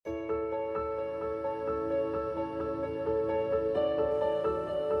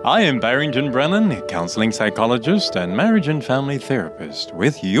I am Barrington Brennan, counseling psychologist and marriage and family therapist,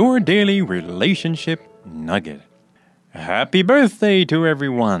 with your daily relationship nugget. Happy birthday to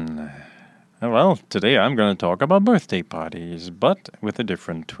everyone! Well, today I'm going to talk about birthday parties, but with a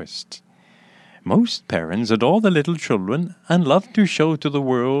different twist. Most parents adore their little children and love to show to the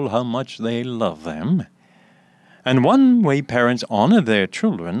world how much they love them. And one way parents honor their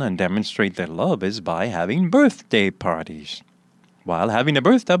children and demonstrate their love is by having birthday parties. While having a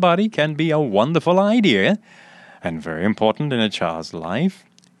birthday party can be a wonderful idea and very important in a child's life,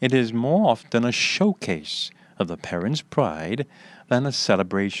 it is more often a showcase of the parent's pride than a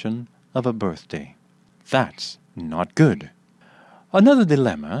celebration of a birthday. That's not good. Another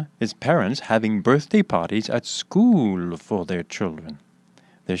dilemma is parents having birthday parties at school for their children.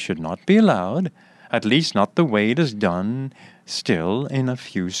 This should not be allowed, at least not the way it is done still in a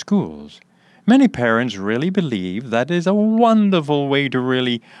few schools. Many parents really believe that is a wonderful way to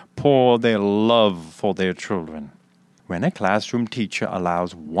really pour their love for their children. When a classroom teacher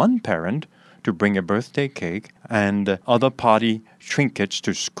allows one parent to bring a birthday cake and other party trinkets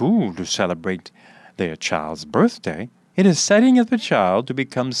to school to celebrate their child's birthday, it is setting up the child to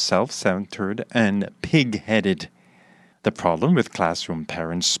become self-centered and pig-headed. The problem with classroom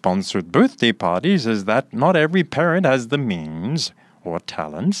parent-sponsored birthday parties is that not every parent has the means or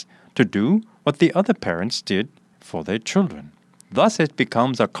talents to do what the other parents did for their children. Thus, it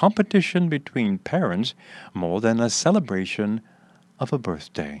becomes a competition between parents more than a celebration of a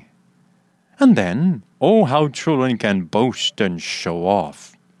birthday. And then, oh, how children can boast and show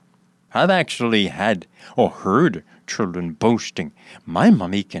off. I've actually had or heard children boasting, "My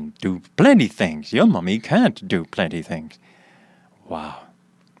mommy can do plenty things. Your mommy can't do plenty things." Wow.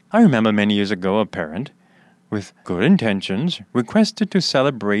 I remember many years ago a parent with good intentions, requested to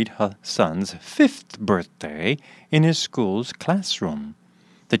celebrate her son's 5th birthday in his school's classroom.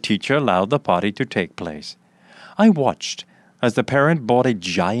 The teacher allowed the party to take place. I watched as the parent bought a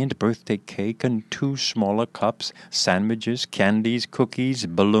giant birthday cake and 2 smaller cups, sandwiches, candies, cookies,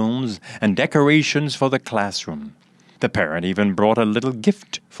 balloons, and decorations for the classroom. The parent even brought a little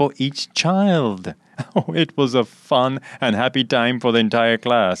gift for each child. Oh, it was a fun and happy time for the entire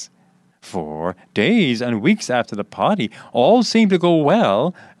class. For days and weeks after the party, all seemed to go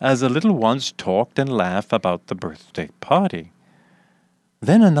well as the little ones talked and laughed about the birthday party.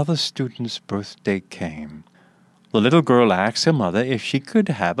 Then another student's birthday came. The little girl asked her mother if she could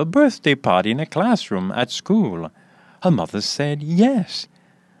have a birthday party in a classroom at school. Her mother said yes.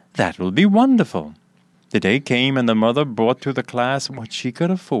 That will be wonderful. The day came and the mother brought to the class what she could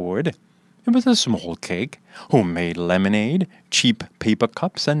afford. It was a small cake, homemade lemonade, cheap paper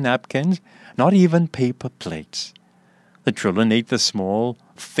cups and napkins, not even paper plates. The children ate the small,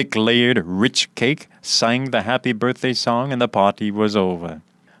 thick-layered, rich cake, sang the happy birthday song, and the party was over.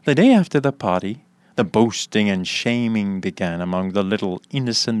 The day after the party, the boasting and shaming began among the little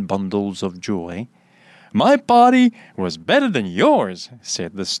innocent bundles of joy. "My party was better than yours,"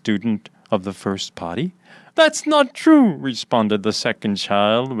 said the student of the first party. "That's not true," responded the second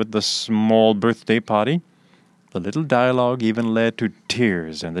child with the small birthday party. The little dialogue even led to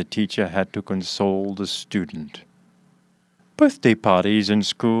tears, and the teacher had to console the student. Birthday parties in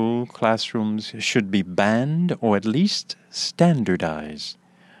school classrooms should be banned or at least standardized.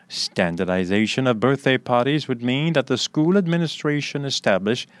 Standardization of birthday parties would mean that the school administration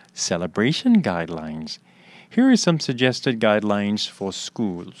establish celebration guidelines. Here are some suggested guidelines for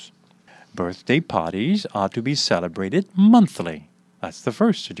schools. Birthday parties are to be celebrated monthly. That's the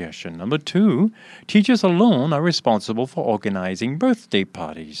first suggestion. Number 2, teachers alone are responsible for organizing birthday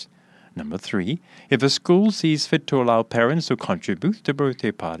parties. Number 3, if a school sees fit to allow parents to contribute to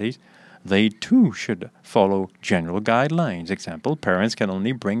birthday parties, they too should follow general guidelines. Example, parents can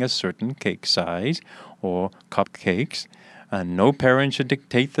only bring a certain cake size or cupcakes, and no parent should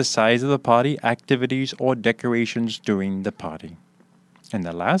dictate the size of the party, activities, or decorations during the party. And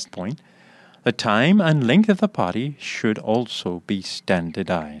the last point, the time and length of the party should also be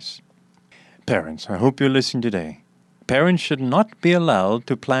standardized. Parents, I hope you listen today. Parents should not be allowed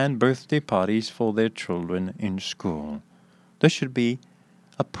to plan birthday parties for their children in school. This should be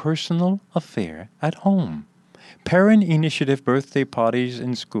a personal affair at home. Parent initiative birthday parties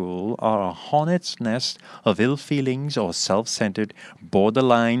in school are a hornet's nest of ill feelings or self-centered,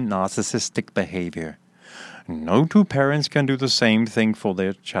 borderline narcissistic behavior. No 2 parents can do the same thing for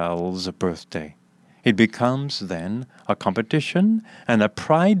their child's birthday. It becomes, then, a competition and a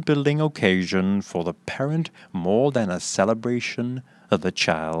pride-building occasion for the parent more than a celebration of the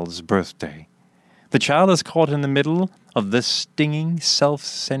child's birthday. The child is caught in the middle of this stinging,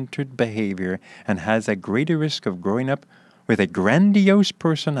 self-centered behavior and has a greater risk of growing up with a grandiose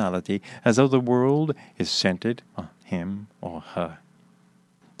personality, as though the world is centered on him or her.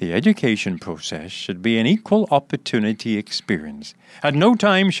 The education process should be an equal opportunity experience. At no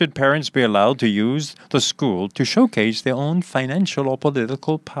time should parents be allowed to use the school to showcase their own financial or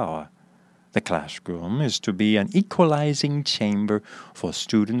political power. The classroom is to be an equalizing chamber for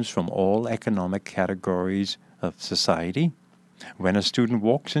students from all economic categories of society. When a student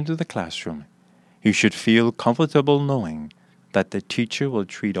walks into the classroom, he should feel comfortable knowing that the teacher will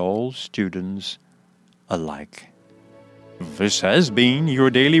treat all students alike. This has been your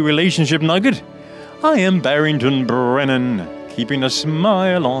Daily Relationship Nugget. I am Barrington Brennan, keeping a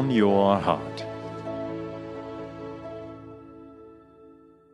smile on your heart.